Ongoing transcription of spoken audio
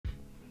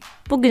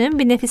Bugünün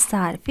Binefis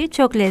tarifi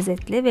çok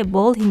lezzetli ve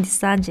bol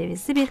Hindistan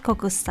cevizli bir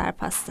Cocostar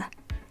pasta.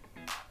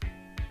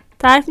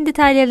 Tarifin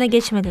detaylarına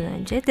geçmeden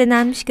önce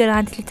denenmiş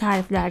garantili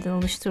tariflerden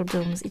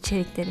oluşturduğumuz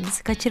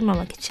içeriklerimizi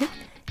kaçırmamak için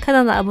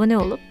kanala abone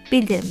olup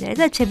bildirimleri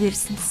de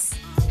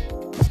açabilirsiniz.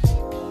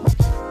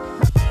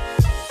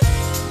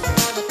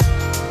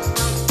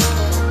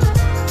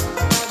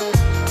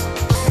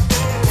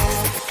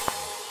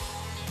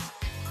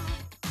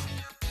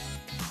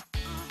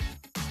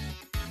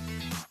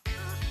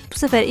 Bu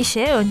sefer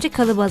işe önce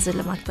kalıbı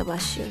hazırlamakla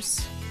başlıyoruz.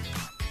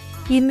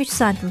 23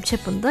 santim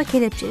çapında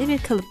kelepçeli bir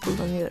kalıp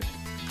kullanıyorum.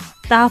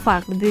 Daha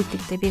farklı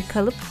büyüklükte bir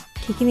kalıp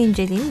kekin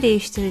inceliğini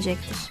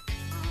değiştirecektir.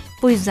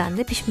 Bu yüzden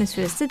de pişme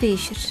süresi de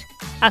değişir.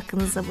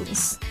 Aklınızda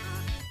bulunsun.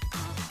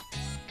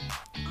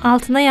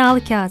 Altına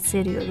yağlı kağıt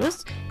seriyoruz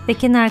ve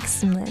kenar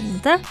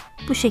kısımlarını da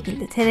bu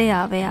şekilde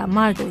tereyağı veya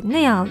margarinle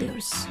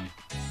yağlıyoruz.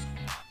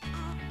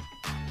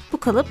 Bu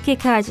kalıp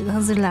kek harcını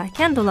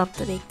hazırlarken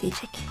dolapta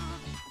bekleyecek.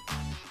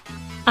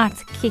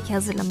 Artık keki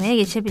hazırlamaya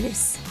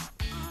geçebiliriz.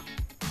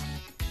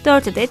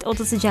 4 adet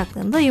oda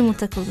sıcaklığında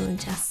yumurta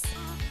kullanacağız.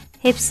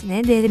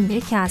 Hepsini derin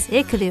bir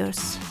kaseye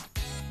kırıyoruz.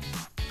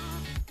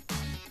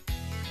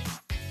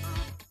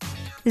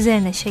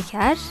 Üzerine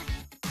şeker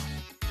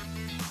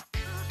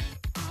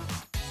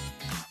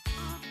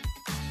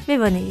ve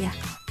vanilya.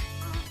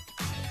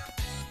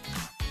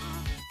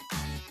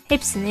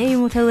 Hepsini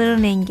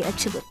yumurtaların rengi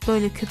açılıp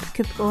böyle köpük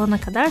köpük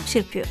olana kadar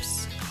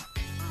çırpıyoruz.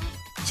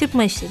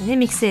 Çırpma işlemini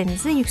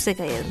mikserinizin yüksek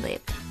ayarında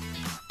yapın.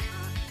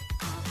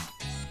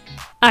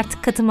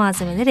 Artık katı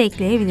malzemeleri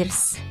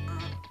ekleyebiliriz.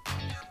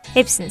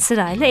 Hepsini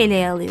sırayla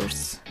eleye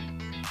alıyoruz.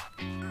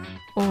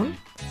 Un,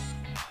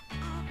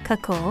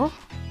 kakao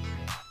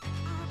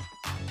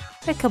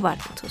ve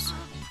kabartma tozu.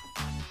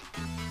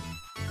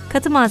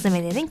 Katı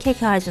malzemelerin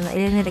kek harcına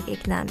elenerek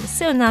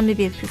eklenmesi önemli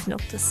bir püf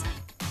noktası.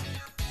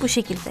 Bu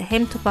şekilde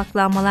hem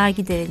topaklanmalar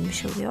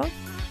giderilmiş oluyor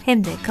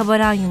hem de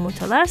kabaran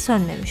yumurtalar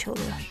sönmemiş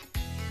oluyor.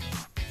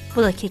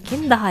 Bu da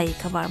kekin daha iyi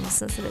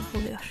kabarmasına sebep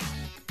oluyor.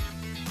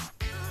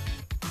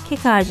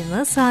 Kek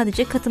harcını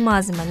sadece katı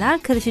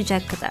malzemeler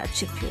karışacak kadar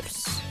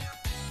çırpıyoruz.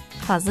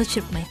 Fazla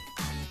çırpmayın.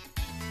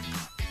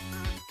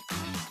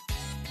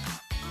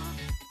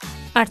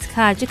 Artık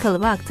harcı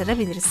kalıba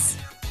aktarabiliriz.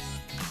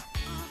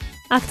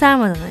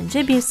 Aktarmadan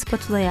önce bir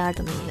spatula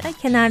yardımıyla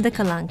kenarda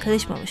kalan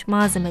karışmamış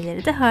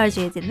malzemeleri de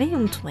harca yedirmeyi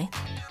unutmayın.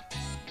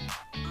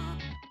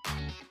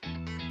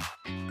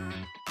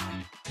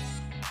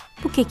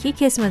 Bu keki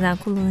kesmeden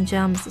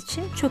kullanacağımız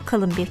için çok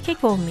kalın bir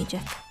kek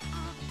olmayacak.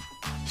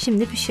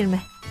 Şimdi pişirme.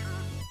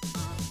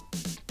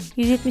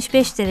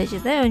 175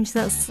 derecede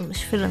önceden ısıtılmış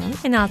fırının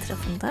en alt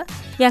tarafında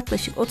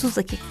yaklaşık 30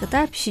 dakika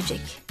kadar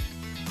pişecek.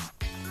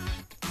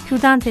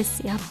 Kürdan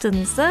testi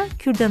yaptığınızda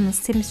kürdanınız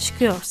temiz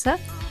çıkıyorsa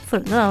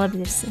fırından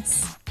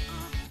alabilirsiniz.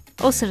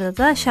 O sırada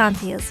da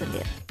şantiyi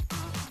hazırlayalım.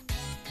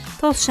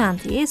 Toz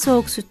şantiyi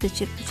soğuk sütle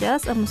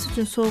çırpacağız ama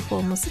sütün soğuk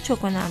olması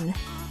çok önemli.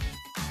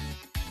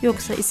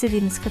 Yoksa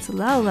istediğimiz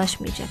katılığa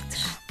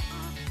ulaşmayacaktır.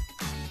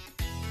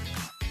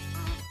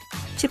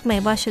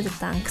 Çırpmaya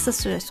başladıktan kısa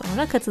süre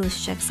sonra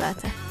katılaşacak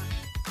zaten.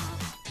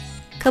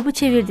 Kabı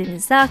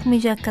çevirdiğinizde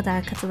akmayacak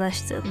kadar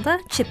katılaştığında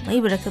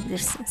çırpmayı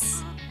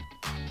bırakabilirsiniz.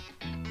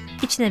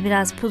 İçine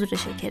biraz pudra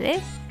şekeri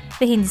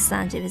ve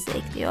Hindistan cevizi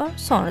ekliyor.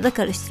 Sonra da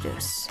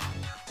karıştırıyoruz.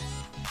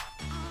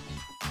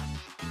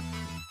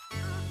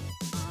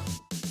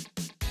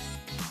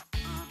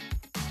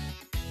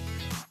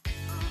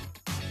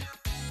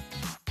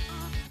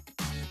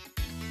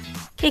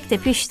 Kek de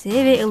pişti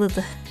ve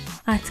ılıdı.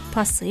 Artık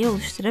pastayı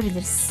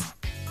oluşturabiliriz.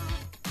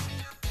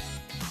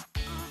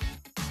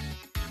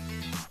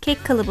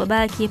 Kek kalıbı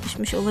belki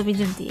yapışmış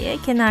olabilir diye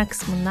kenar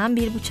kısmından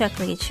bir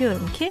bıçakla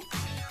geçiyorum ki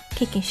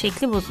kekin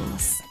şekli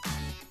bozulmasın.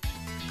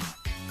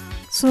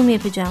 Sunum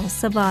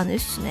yapacağımız tabağın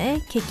üstüne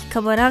keki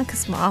kabaran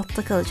kısmı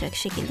altta kalacak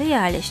şekilde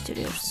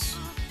yerleştiriyoruz.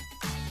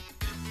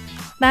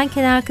 Ben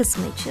kenar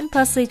kısmı için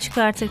pastayı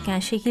çıkartırken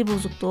şekil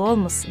bozukluğu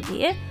olmasın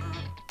diye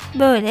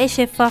böyle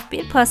şeffaf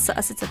bir pasta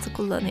asetatı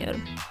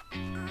kullanıyorum.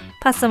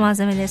 Pasta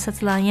malzemeleri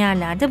satılan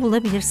yerlerde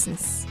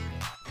bulabilirsiniz.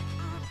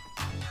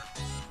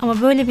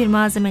 Ama böyle bir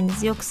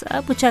malzemeniz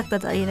yoksa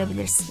bıçakla da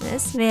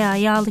ayırabilirsiniz veya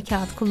yağlı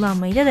kağıt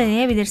kullanmayı da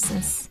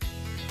deneyebilirsiniz.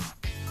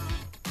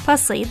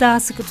 Pastayı daha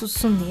sıkı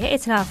tutsun diye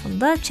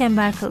etrafında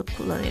çember kalıp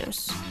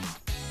kullanıyoruz.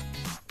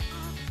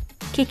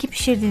 Keki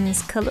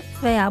pişirdiğiniz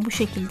kalıp veya bu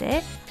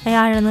şekilde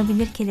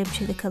ayarlanabilir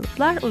kelepçeli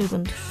kalıplar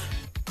uygundur.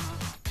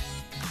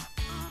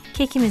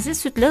 Kekimizi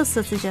sütle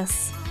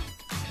ıslatacağız.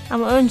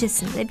 Ama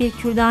öncesinde bir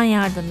kürdan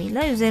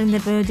yardımıyla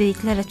üzerinde böyle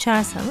delikler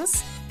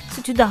açarsanız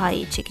sütü daha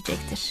iyi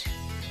çekecektir.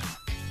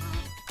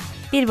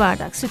 Bir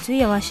bardak sütü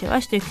yavaş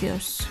yavaş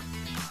döküyoruz.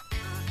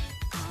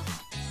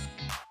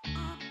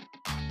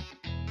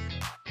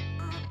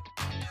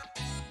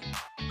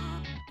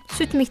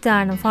 Süt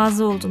miktarının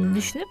fazla olduğunu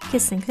düşünüp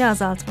kesinlikle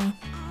azaltmayın.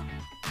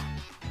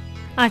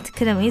 Artık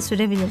kremayı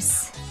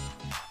sürebiliriz.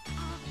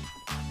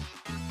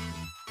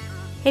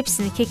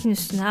 Hepsini kekin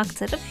üstüne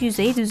aktarıp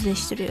yüzeyi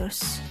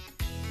düzleştiriyoruz.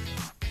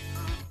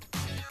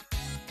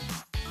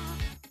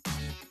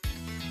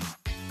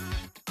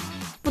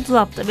 Bu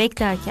dolapta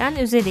beklerken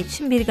üzeri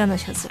için bir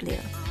ganaj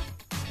hazırlayalım.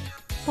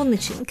 Bunun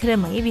için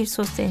kremayı bir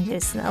sos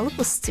tenceresine alıp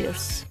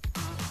ısıtıyoruz.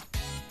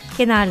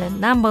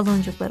 Kenarlarından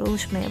baloncuklar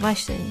oluşmaya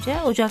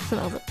başlayınca ocaktan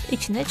alıp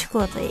içine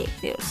çikolatayı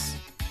ekliyoruz.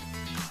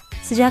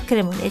 Sıcak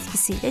kremanın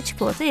etkisiyle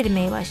çikolata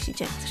erimeye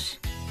başlayacaktır.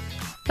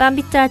 Ben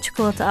bitter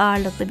çikolata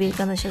ağırlıklı bir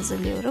ganaj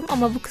hazırlıyorum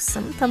ama bu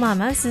kısım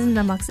tamamen sizin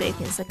damak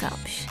zevkinize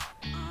kalmış.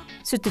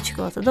 Sütlü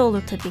çikolata da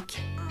olur tabii ki.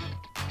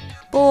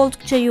 Bu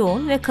oldukça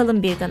yoğun ve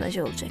kalın bir ganaj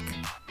olacak.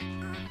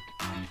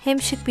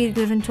 Hem şık bir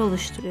görüntü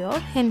oluşturuyor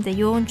hem de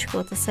yoğun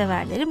çikolata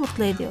severleri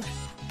mutlu ediyor.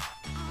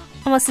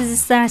 Ama siz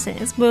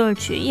isterseniz bu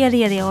ölçüyü yarı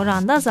yarıya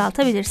oranda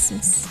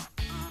azaltabilirsiniz.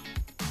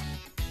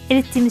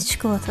 Erittiğimiz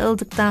çikolata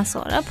ıldıktan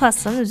sonra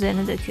pastanın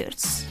üzerine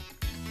döküyoruz.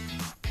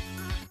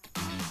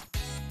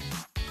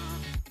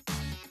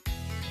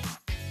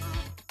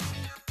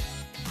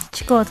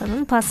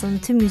 Çikolatanın pastanın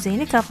tüm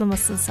yüzeyini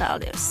kaplamasını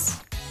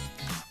sağlıyoruz.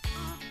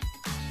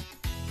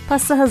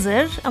 Pasta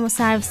hazır ama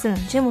servisten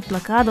önce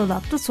mutlaka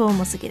dolapta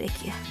soğuması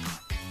gerekiyor.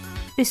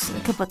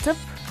 Üstünü kapatıp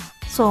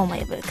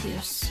soğumaya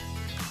bırakıyoruz.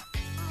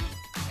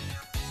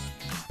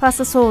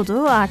 Pasta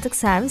soğudu, artık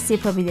servis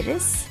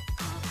yapabiliriz.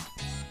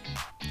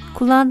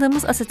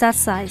 Kullandığımız asetat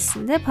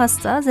sayesinde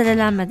pasta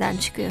zedelenmeden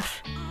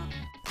çıkıyor.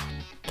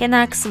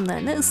 Kenar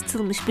kısımlarını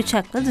ısıtılmış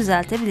bıçakla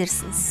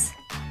düzeltebilirsiniz.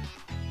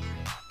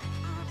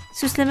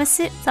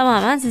 Süslemesi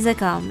tamamen size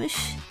kalmış.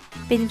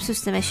 Benim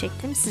süsleme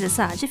şeklim size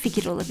sadece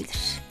fikir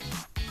olabilir.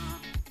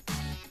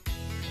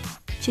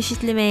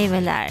 Çeşitli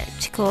meyveler,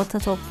 çikolata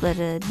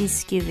topları,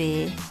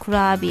 bisküvi,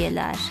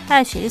 kurabiyeler,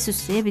 her şeyi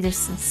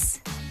süsleyebilirsiniz.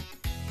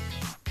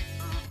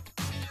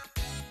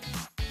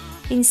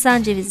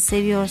 Hindistan cevizi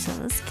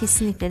seviyorsanız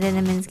kesinlikle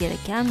denemeniz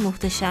gereken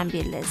muhteşem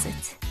bir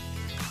lezzet.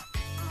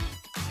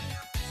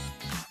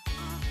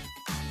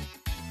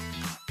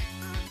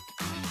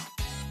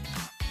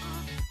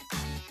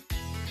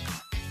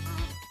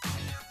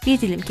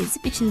 Bir dilim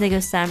kesip içinde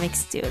göstermek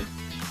istiyorum.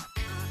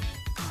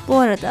 Bu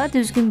arada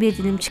düzgün bir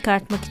dilim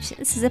çıkartmak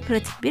için size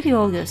pratik bir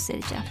yol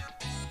göstereceğim.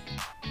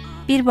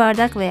 Bir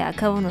bardak veya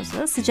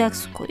kavanoza sıcak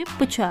su koyup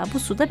bıçağı bu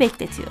suda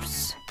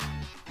bekletiyoruz.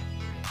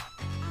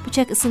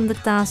 Bıçak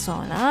ısındıktan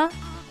sonra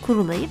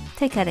kurulayıp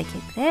tek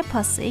hareketle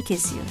pastayı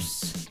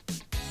kesiyoruz.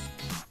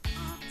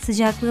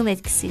 Sıcaklığın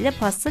etkisiyle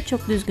pasta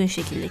çok düzgün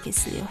şekilde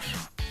kesiliyor.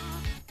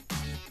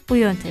 Bu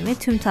yöntemi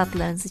tüm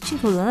tatlılarınız için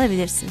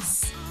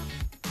kullanabilirsiniz.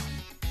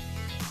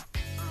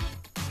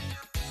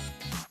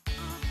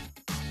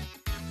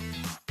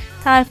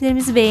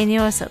 Tariflerimizi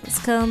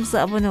beğeniyorsanız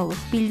kanalımıza abone olup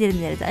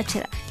bildirimleri de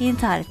açarak yeni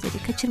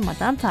tarifleri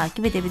kaçırmadan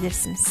takip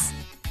edebilirsiniz.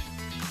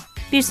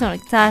 Bir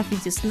sonraki tarif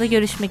videosunda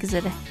görüşmek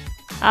üzere.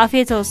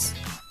 Afiyet olsun.